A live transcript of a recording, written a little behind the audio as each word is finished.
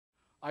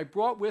I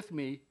brought with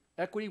me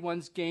Equity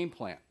One's game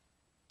plan.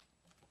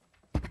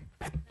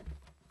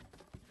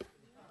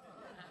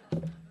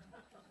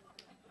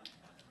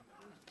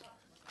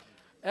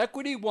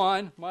 Equity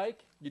One,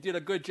 Mike, you did a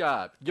good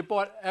job. You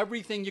bought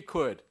everything you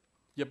could.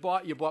 You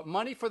bought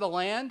money for the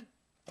land,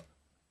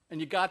 and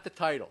you got the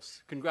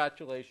titles.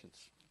 Congratulations.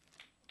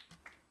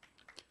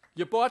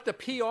 You bought the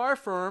PR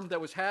firm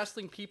that was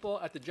hassling people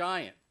at the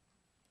Giant.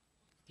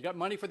 You got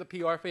money for the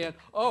PR fan.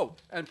 Oh,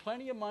 and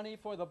plenty of money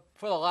for the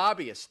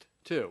lobbyist,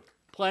 too.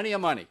 Plenty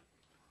of money.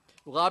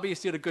 The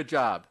lobbyists did a good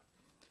job.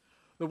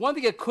 The one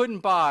thing it couldn't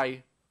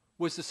buy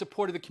was the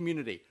support of the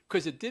community,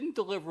 because it didn't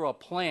deliver a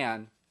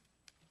plan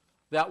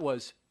that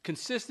was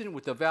consistent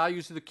with the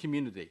values of the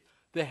community.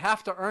 They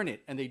have to earn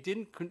it, and they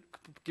didn't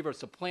give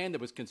us a plan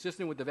that was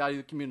consistent with the value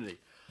of the community.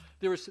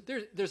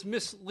 There's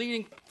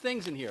misleading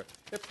things in here.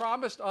 It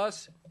promised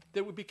us that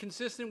it would be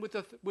consistent with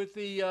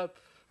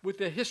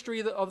the history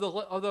of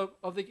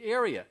the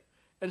area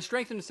and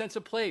strengthen the sense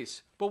of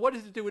place. But what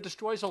does it do? It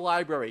destroys a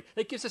library.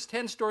 It gives us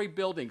 10-story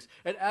buildings.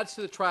 It adds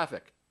to the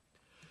traffic.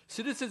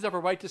 Citizens have a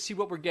right to see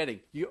what we're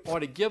getting. You ought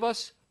to give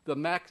us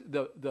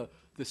the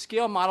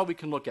scale model we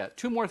can look at.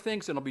 Two more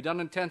things, and I'll be done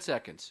in 10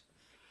 seconds.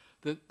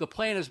 The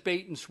plan is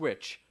bait and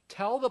switch.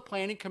 Tell the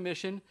Planning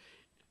Commission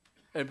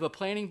and the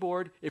Planning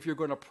Board, if you're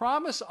going to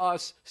promise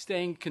us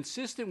staying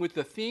consistent with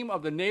the theme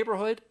of the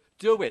neighborhood,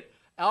 do it.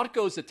 Out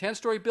goes the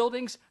 10-story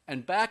buildings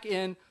and back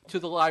in to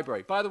the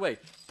library. By the way,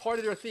 part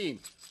of their theme,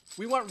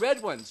 we want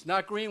red ones,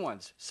 not green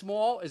ones.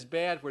 Small is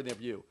bad for their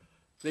view.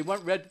 They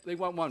want red, they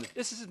want one.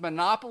 This is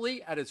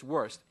monopoly at its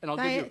worst. And I'll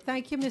give you.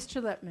 Thank you,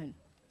 Mr. Lippman.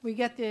 We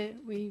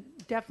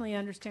definitely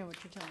understand what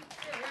you're telling us.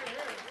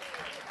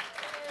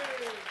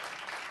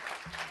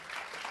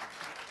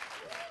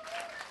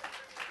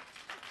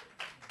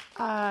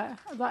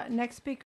 Next speaker.